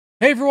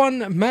Hey everyone,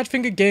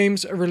 Madfinger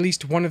Games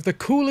released one of the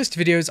coolest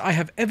videos I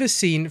have ever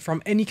seen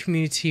from any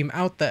community team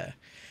out there.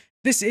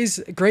 This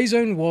is Grey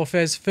Zone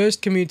Warfare's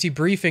first community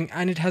briefing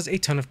and it has a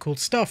ton of cool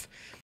stuff.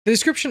 The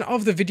description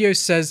of the video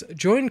says,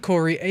 join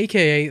Corey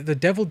aka the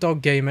Devil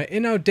Dog Gamer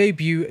in our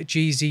debut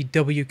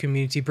GZW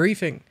community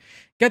briefing.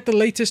 Get the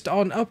latest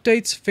on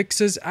updates,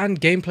 fixes and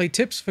gameplay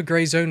tips for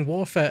Grey Zone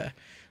Warfare.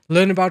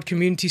 Learn about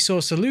community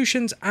source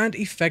solutions and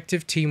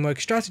effective teamwork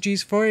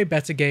strategies for a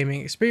better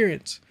gaming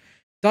experience.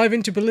 Dive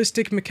into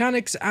ballistic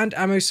mechanics and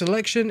ammo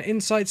selection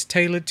insights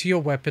tailored to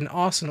your weapon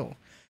arsenal.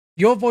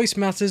 Your voice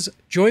matters,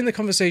 join the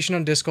conversation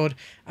on Discord,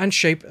 and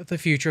shape the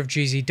future of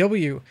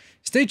GZW.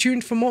 Stay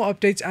tuned for more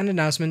updates and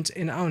announcements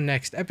in our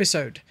next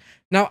episode.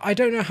 Now, I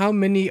don't know how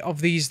many of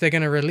these they're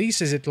going to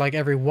release, is it like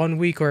every 1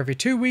 week or every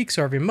 2 weeks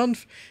or every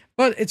month?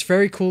 But it's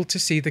very cool to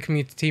see the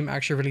community team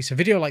actually release a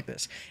video like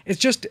this. It's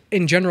just,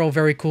 in general,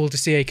 very cool to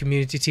see a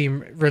community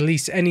team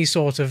release any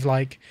sort of,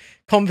 like,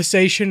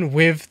 conversation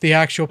with the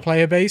actual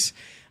player base.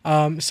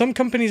 Some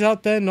companies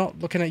out there, not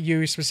looking at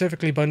you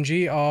specifically,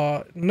 Bungie,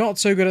 are not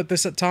so good at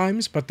this at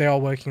times, but they are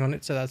working on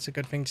it, so that's a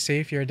good thing to see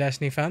if you're a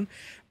Destiny fan.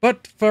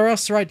 But for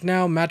us right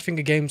now,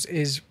 Madfinger Games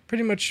is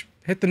pretty much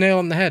hit the nail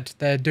on the head.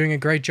 They're doing a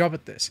great job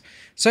at this.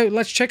 So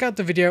let's check out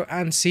the video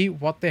and see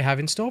what they have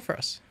in store for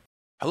us.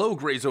 Hello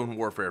Grey Zone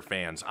Warfare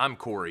fans, I'm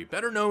Corey,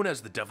 better known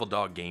as the Devil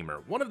Dog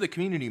Gamer, one of the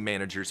community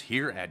managers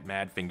here at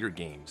Madfinger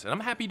Games, and I'm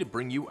happy to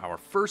bring you our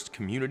first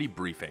community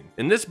briefing.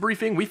 In this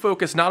briefing, we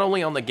focus not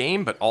only on the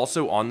game, but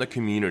also on the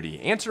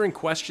community, answering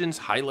questions,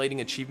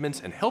 highlighting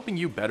achievements, and helping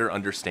you better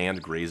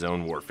understand Grey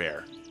Zone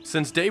Warfare.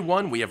 Since day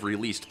one, we have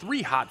released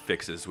 3 hot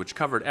fixes, which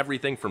covered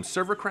everything from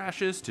server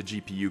crashes to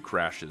GPU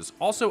crashes,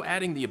 also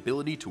adding the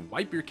ability to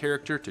wipe your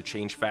character to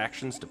change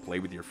factions to play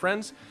with your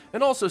friends,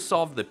 and also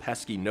solve the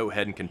pesky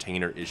no-head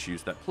container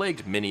issues that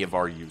plagued many of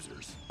our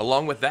users.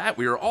 Along with that,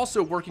 we are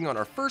also working on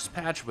our first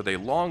patch with a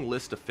long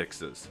list of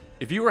fixes.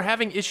 If you are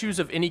having issues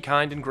of any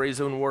kind in Grey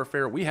Zone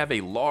Warfare, we have a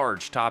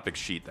large topic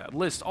sheet that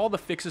lists all the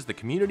fixes the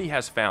community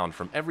has found,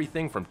 from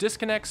everything from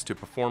disconnects to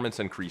performance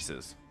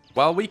increases.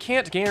 While we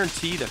can't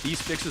guarantee that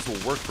these fixes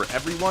will work for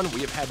everyone,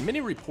 we have had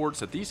many reports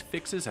that these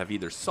fixes have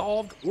either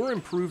solved or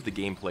improved the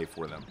gameplay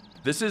for them.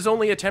 This is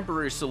only a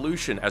temporary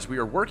solution, as we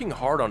are working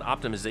hard on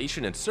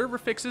optimization and server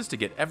fixes to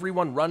get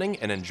everyone running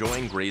and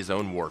enjoying Grey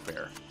Zone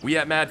Warfare. We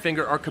at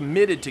Madfinger are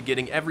committed to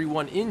getting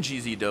everyone in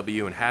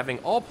GZW and having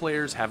all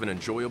players have an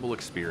enjoyable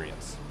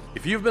experience.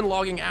 If you've been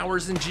logging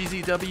hours in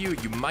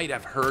GZW, you might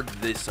have heard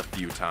this a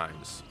few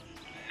times.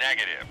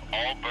 Negative.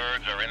 All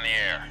birds are in the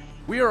air.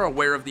 We are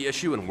aware of the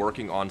issue and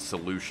working on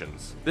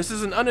solutions. This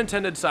is an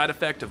unintended side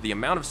effect of the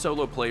amount of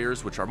solo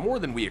players, which are more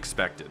than we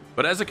expected.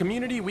 But as a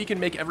community, we can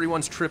make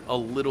everyone's trip a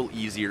little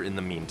easier in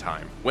the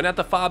meantime. When at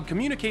the FOB,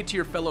 communicate to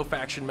your fellow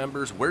faction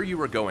members where you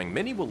are going.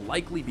 Many will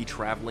likely be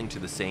traveling to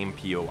the same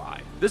POI.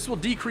 This will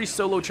decrease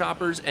solo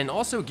choppers and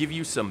also give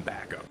you some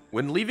backup.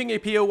 When leaving a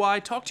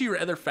POI, talk to your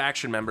other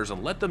faction members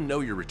and let them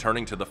know you're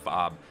returning to the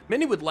FOB.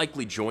 Many would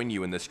likely join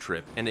you in this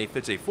trip, and if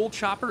it's a full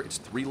chopper, it's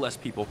 3 less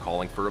people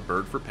calling for a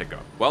bird for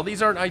pickup. While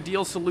these aren't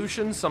ideal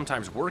solutions,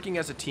 sometimes working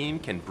as a team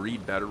can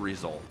breed better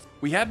results.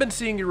 We have been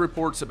seeing your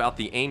reports about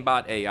the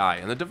aimbot AI,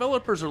 and the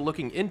developers are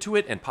looking into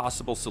it and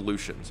possible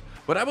solutions,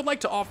 but I would like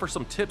to offer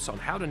some tips on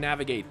how to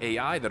navigate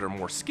AI that are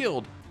more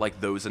skilled,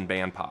 like those in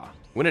Banpa.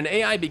 When an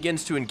AI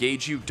begins to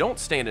engage you, don't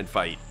stand and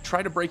fight.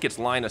 Try to break its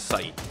line of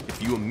sight.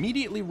 If you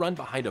immediately run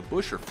behind a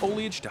bush or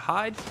foliage to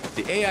hide,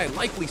 the AI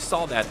likely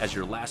saw that as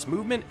your last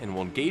movement and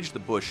will engage the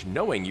bush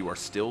knowing you are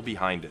still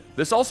behind it.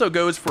 This also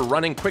goes for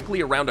running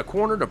quickly around a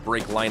corner to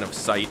break line of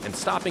sight and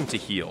stopping to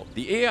heal.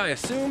 The AI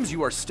assumes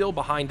you are still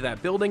behind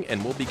that building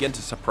and will begin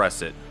to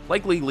suppress it,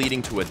 likely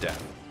leading to a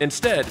death.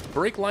 Instead,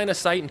 break line of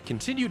sight and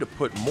continue to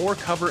put more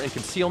cover and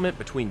concealment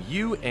between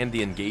you and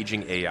the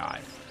engaging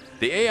AI.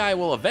 The AI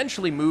will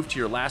eventually move to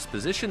your last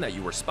position that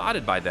you were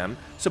spotted by them,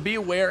 so be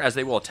aware as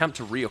they will attempt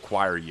to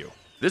reacquire you.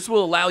 This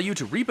will allow you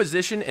to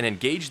reposition and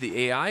engage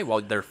the AI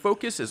while their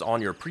focus is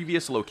on your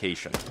previous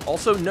location.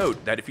 Also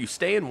note that if you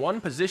stay in one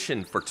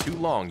position for too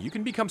long, you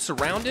can become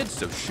surrounded,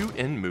 so shoot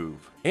and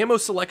move. Ammo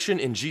selection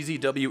in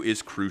GZW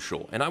is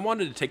crucial, and I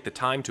wanted to take the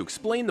time to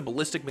explain the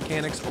ballistic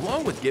mechanics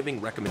along with giving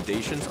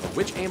recommendations on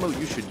which ammo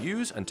you should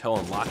use until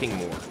unlocking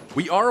more.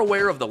 We are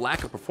aware of the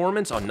lack of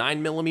performance on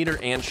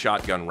 9mm and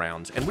shotgun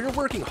rounds, and we are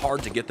working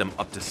hard to get them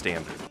up to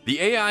standard. The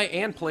AI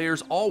and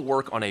players all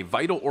work on a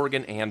vital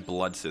organ and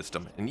blood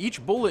system, and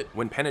each bullet,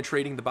 when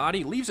penetrating the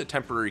body, leaves a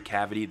temporary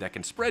cavity that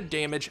can spread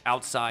damage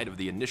outside of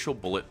the initial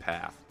bullet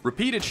path.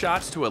 Repeated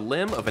shots to a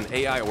limb of an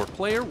AI or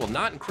player will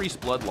not increase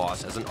blood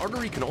loss, as an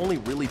artery can only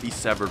really be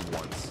severed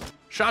once.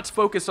 Shots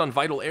focused on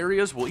vital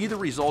areas will either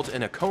result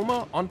in a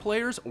coma on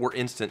players or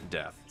instant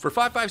death. For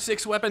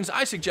 5.56 weapons,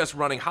 I suggest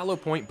running hollow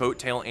point boat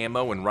tail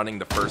ammo when running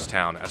the first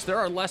town, as there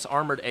are less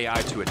armored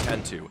AI to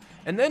attend to,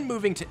 and then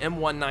moving to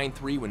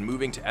M193 when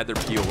moving to other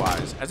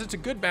POIs, as it's a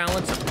good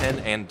balance of pen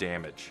and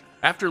damage.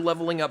 After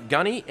leveling up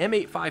Gunny,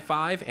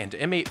 M855 and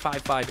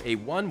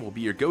M855A1 will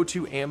be your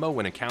go-to ammo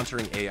when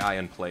encountering AI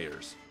and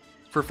players.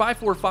 For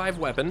 545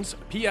 weapons,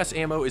 PS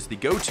ammo is the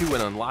go-to when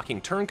unlocking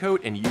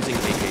Turncoat and using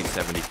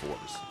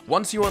AK-74s.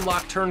 Once you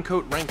unlock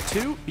Turncoat rank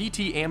 2,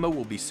 BT ammo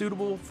will be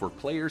suitable for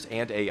players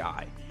and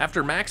AI.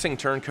 After maxing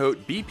Turncoat,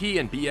 BP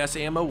and BS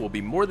ammo will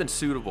be more than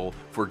suitable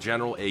for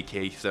general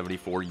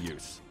AK-74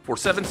 use. For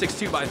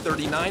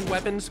 7.62x39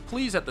 weapons,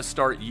 please at the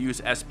start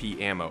use SP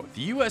ammo.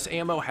 The US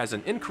ammo has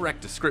an incorrect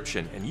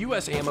description, and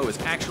US ammo is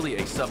actually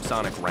a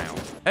subsonic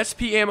round.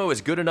 SP ammo is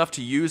good enough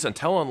to use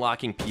until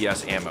unlocking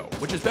PS ammo,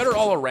 which is better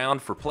all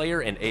around for player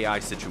and AI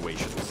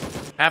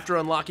situations. After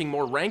unlocking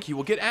more rank, you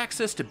will get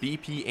access to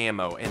BP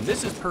ammo, and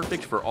this is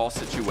perfect for all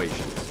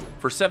situations.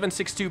 For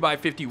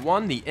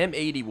 7.62x51, the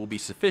M80 will be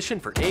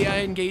sufficient for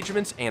AI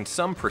engagements and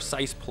some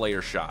precise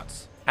player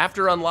shots.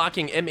 After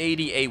unlocking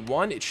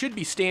M80A1, it should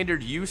be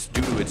standard use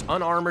due to its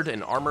unarmored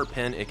and armor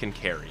pen it can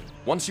carry.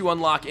 Once you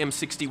unlock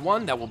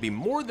M61, that will be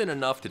more than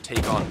enough to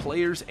take on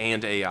players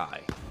and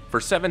AI. For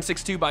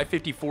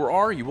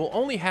 7.62x54R, you will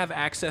only have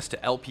access to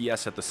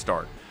LPS at the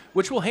start,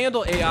 which will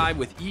handle AI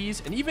with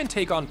ease and even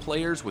take on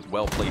players with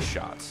well-placed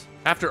shots.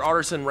 After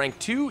Artisan rank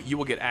 2, you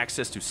will get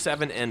access to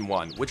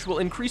 7N1, which will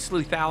increase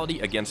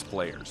lethality against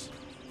players.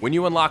 When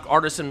you unlock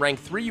Artisan rank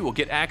 3, you will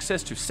get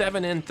access to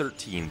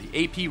 7N13,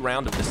 the AP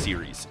round of the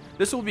series.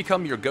 This will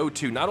become your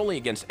go-to not only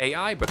against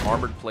AI, but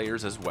armored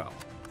players as well.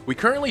 We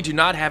currently do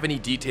not have any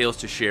details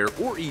to share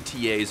or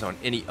ETAs on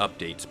any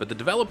updates, but the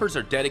developers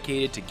are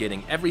dedicated to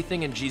getting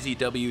everything in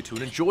GZW to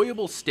an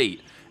enjoyable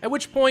state, at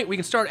which point we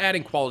can start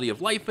adding quality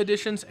of life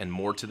additions and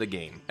more to the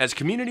game. As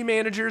community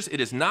managers, it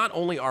is not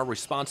only our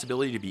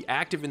responsibility to be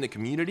active in the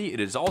community, it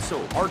is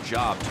also our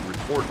job to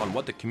report on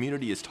what the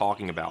community is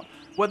talking about,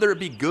 whether it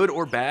be good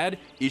or bad,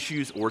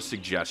 issues or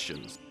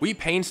suggestions. We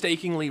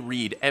painstakingly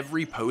read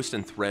every post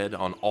and thread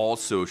on all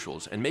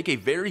socials and make a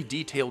very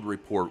detailed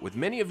report with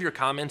many of your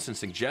comments and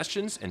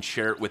suggestions and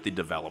share it with the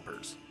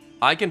developers.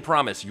 I can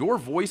promise your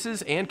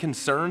voices and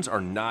concerns are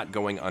not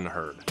going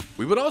unheard.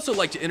 We would also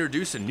like to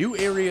introduce a new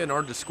area in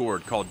our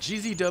Discord called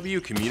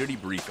GZW Community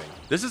Briefing.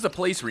 This is a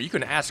place where you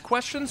can ask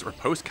questions or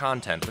post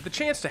content with a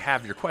chance to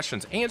have your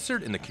questions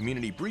answered in the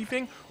community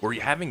briefing or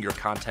having your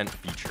content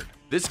featured.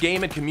 This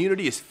game and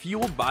community is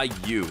fueled by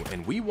you,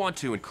 and we want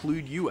to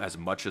include you as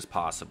much as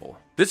possible.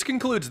 This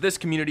concludes this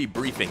community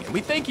briefing, and we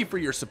thank you for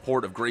your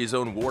support of Gray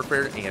Zone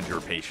Warfare and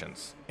your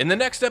patience. In the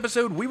next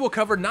episode, we will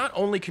cover not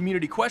only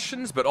community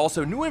questions, but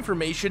also new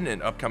information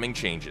and upcoming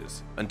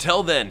changes.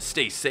 Until then,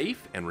 stay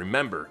safe, and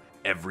remember,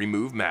 every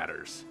move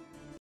matters.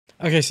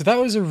 Okay, so that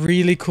was a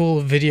really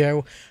cool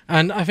video,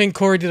 and I think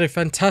Corey did a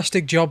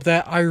fantastic job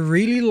there. I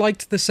really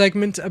liked the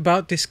segment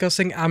about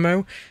discussing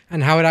ammo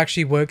and how it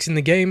actually works in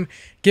the game.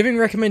 Giving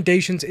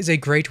recommendations is a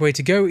great way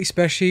to go,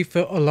 especially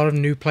for a lot of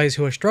new players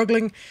who are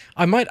struggling.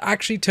 I might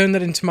actually turn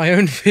that into my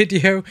own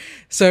video,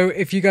 so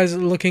if you guys are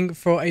looking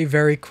for a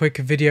very quick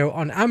video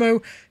on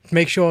ammo,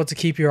 make sure to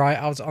keep your eye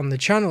out on the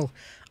channel.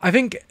 I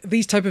think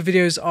these type of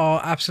videos are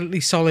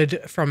absolutely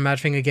solid from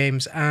Madfinger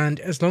Games, and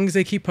as long as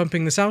they keep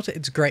pumping this out,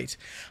 it's great.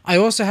 I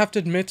also have to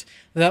admit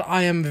that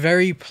I am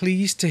very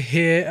pleased to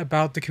hear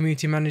about the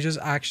community managers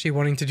actually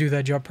wanting to do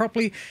their job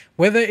properly,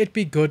 whether it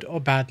be good or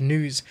bad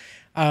news.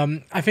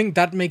 I think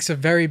that makes a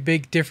very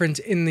big difference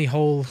in the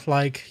whole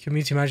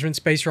community management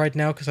space right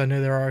now, because I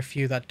know there are a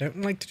few that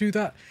don't like to do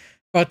that,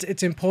 but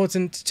it's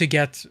important to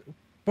get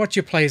what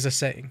your players are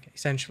saying,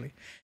 essentially.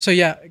 So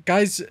yeah,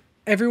 guys,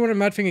 everyone at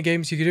Madfinger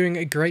Games, you're doing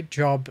a great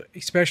job,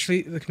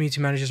 especially the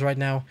community managers right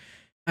now.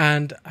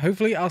 And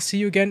hopefully I'll see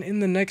you again in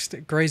the next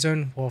Gray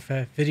Zone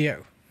Warfare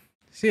video.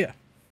 See ya.